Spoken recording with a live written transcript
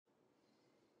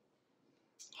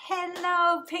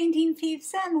Hello, painting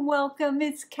peeps, and welcome.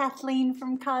 It's Kathleen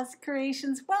from COZ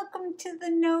Creations. Welcome to the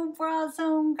No Bra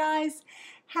Zone, guys.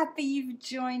 Happy you've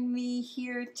joined me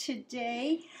here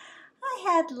today. I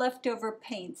had leftover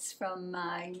paints from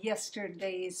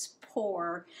yesterday's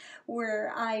pour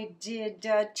where I did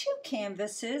two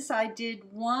canvases. I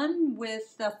did one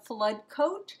with the flood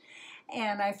coat,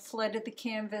 and I flooded the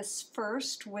canvas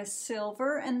first with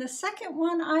silver, and the second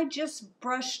one I just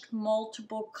brushed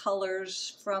multiple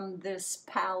colors from this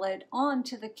palette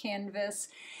onto the canvas,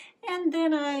 and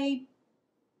then I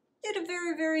did a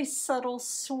very subtle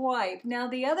swipe. Now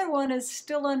the other one is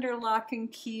still under lock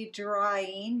and key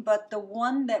drying, but the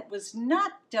one that was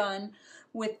not done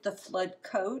with the flood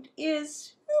coat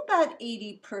is about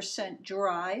 80%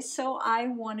 dry, so I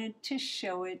wanted to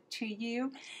show it to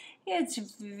you. It's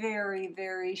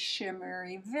very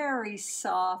shimmery, very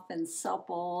soft and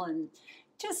supple and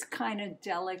just kind of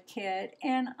delicate,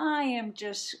 and I'm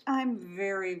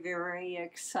very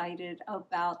excited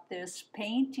about this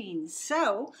painting.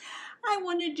 So I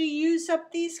wanted to use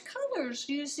up these colors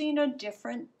using a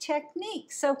different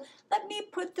technique. So let me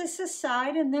put this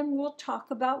aside and then we'll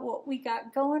talk about what we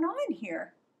got going on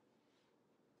here.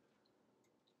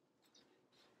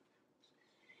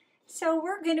 So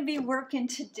we're going to be working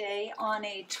today on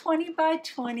a 20 by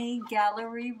 20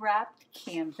 gallery wrapped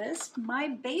canvas. My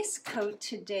base coat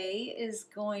today is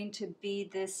going to be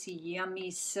this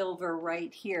yummy silver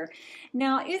right here.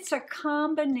 Now it's a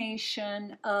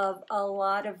combination of a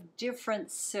lot of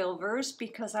different silvers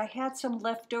because I had some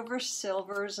leftover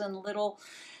silvers and little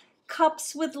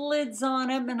cups with lids on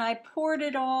them, and I poured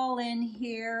it all in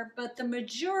here, but the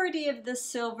majority of the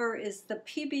silver is the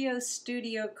Pebeo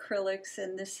Studio Acrylics,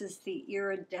 and this is the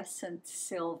Iridescent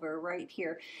silver right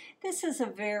here. This is a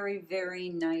very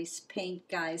nice paint,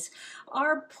 guys.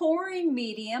 Our pouring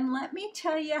medium, let me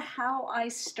tell you how I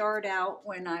start out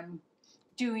when I'm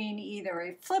doing either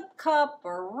a flip cup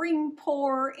or ring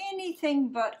pour, anything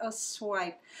but a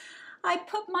swipe. I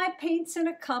put my paints in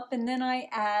a cup and then I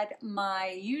add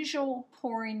my usual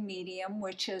pouring medium,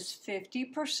 which is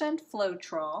 50%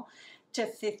 Floetrol to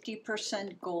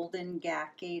 50% Golden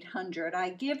Gac 800. I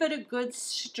give it a good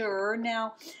stir.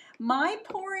 Now, my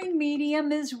pouring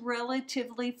medium is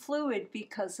relatively fluid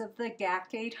because of the Gac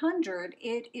 800.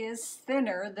 It is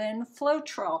thinner than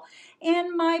Floetrol.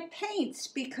 And my paints,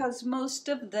 because most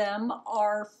of them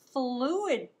are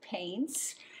fluid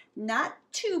paints, not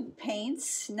tube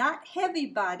paints, not heavy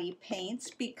body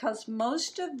paints, because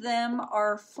most of them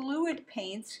are fluid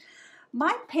paints.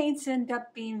 My paints end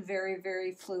up being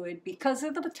very fluid because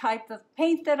of the type of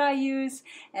paint that I use,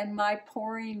 and my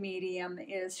pouring medium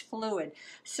is fluid.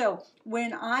 So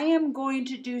when I am going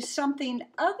to do something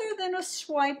other than a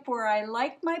swipe where I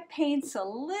like my paints a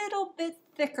little bit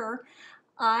thicker,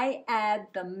 I add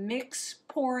the mixed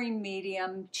pouring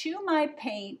medium to my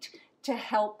paint to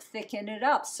help thicken it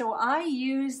up. So I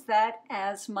use that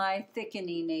as my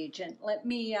thickening agent. Let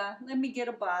me get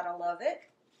a bottle of it.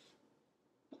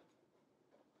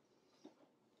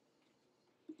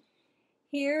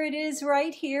 Here it is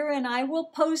right here, and I will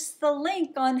post the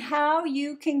link on how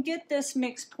you can get this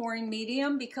mixed pouring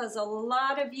medium because a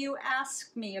lot of you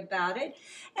asked me about it.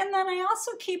 And then I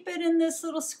also keep it in this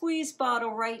little squeeze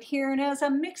bottle right here, and as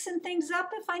I'm mixing things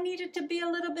up, if I need it to be a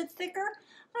little bit thicker,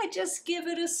 I just give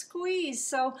it a squeeze.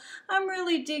 So I'm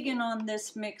really digging on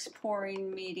this mixed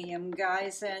pouring medium,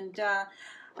 guys, and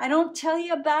I don't tell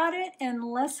you about it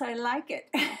unless I like it,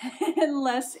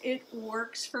 unless it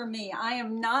works for me. I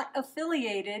am not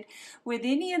affiliated with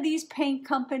any of these paint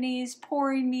companies,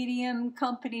 pouring medium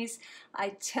companies.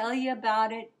 I tell you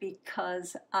about it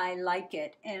because I like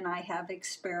it and I have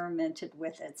experimented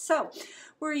with it. So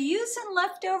we're using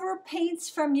leftover paints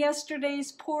from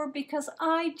yesterday's pour because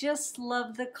I just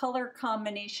love the color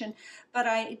combination, but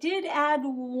I did add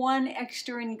one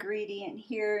extra ingredient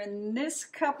here in this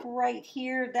cup right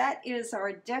here. That is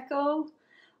our DecoArt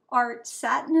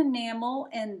satin enamel,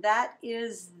 and that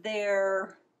is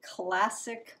their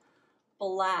classic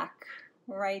black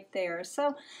right there. So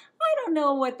I don't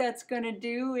know what that's going to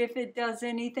do, if it does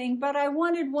anything, but I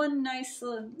wanted one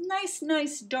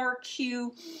nice dark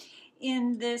hue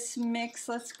in this mix.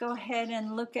 Let's go ahead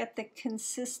and look at the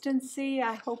consistency.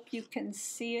 I hope you can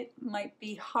see it. Might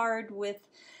be hard with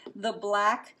the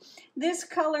black. This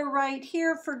color right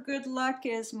here for good luck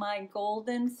is my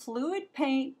golden fluid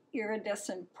paint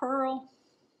iridescent pearl.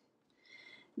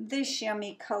 This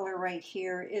yummy color right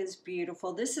here is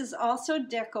beautiful. This is also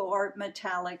DecoArt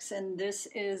metallics, and this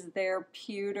is their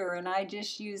pewter, and I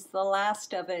just used the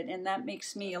last of it, and that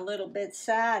makes me a little bit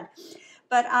sad.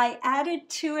 But I added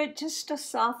to it, just to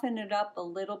soften it up, a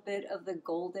little bit of the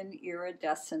golden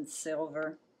iridescent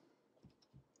silver.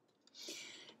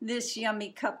 This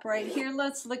yummy cup right here,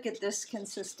 let's look at this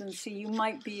consistency. You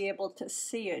might be able to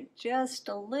see it just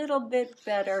a little bit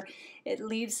better. It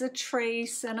leaves a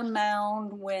trace and a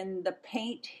mound when the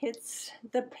paint hits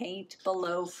the paint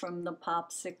below from the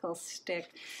popsicle stick.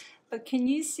 But can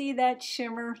you see that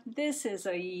shimmer? This is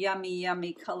a yummy,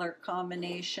 yummy color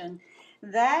combination.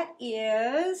 That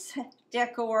is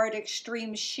DecoArt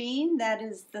Extreme Sheen. That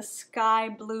is the sky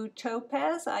blue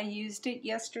topaz. I used it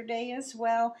yesterday as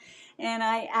well. And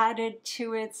I added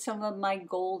to it some of my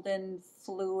golden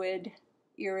fluid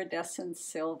iridescent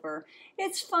silver.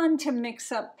 It's fun to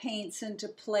mix up paints and to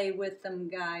play with them,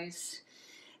 guys.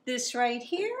 This right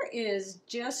here is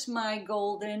just my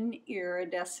golden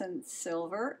iridescent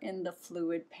silver in the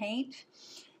fluid paint.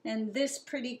 And this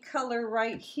pretty color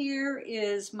right here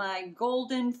is my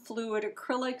golden fluid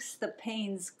acrylics, the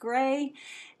Paynes gray,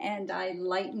 and I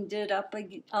lightened it up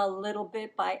a little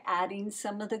bit by adding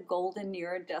some of the golden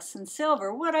iridescent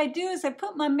silver. What I do is I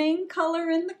put my main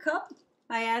color in the cup,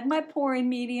 I add my pouring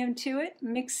medium to it,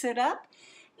 mix it up,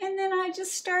 and then I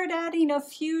just start adding a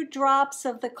few drops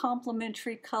of the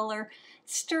complementary color,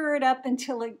 stir it up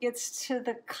until it gets to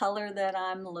the color that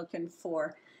I'm looking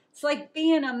for. It's like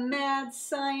being a mad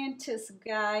scientist,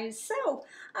 guys. So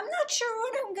I'm not sure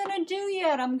what I'm going to do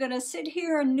yet. I'm going to sit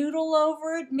here and noodle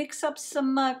over it, mix up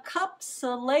some cups,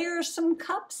 layer some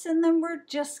cups, and then we're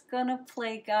just going to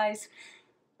play, guys.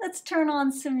 Let's turn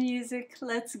on some music.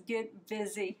 Let's get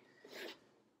busy.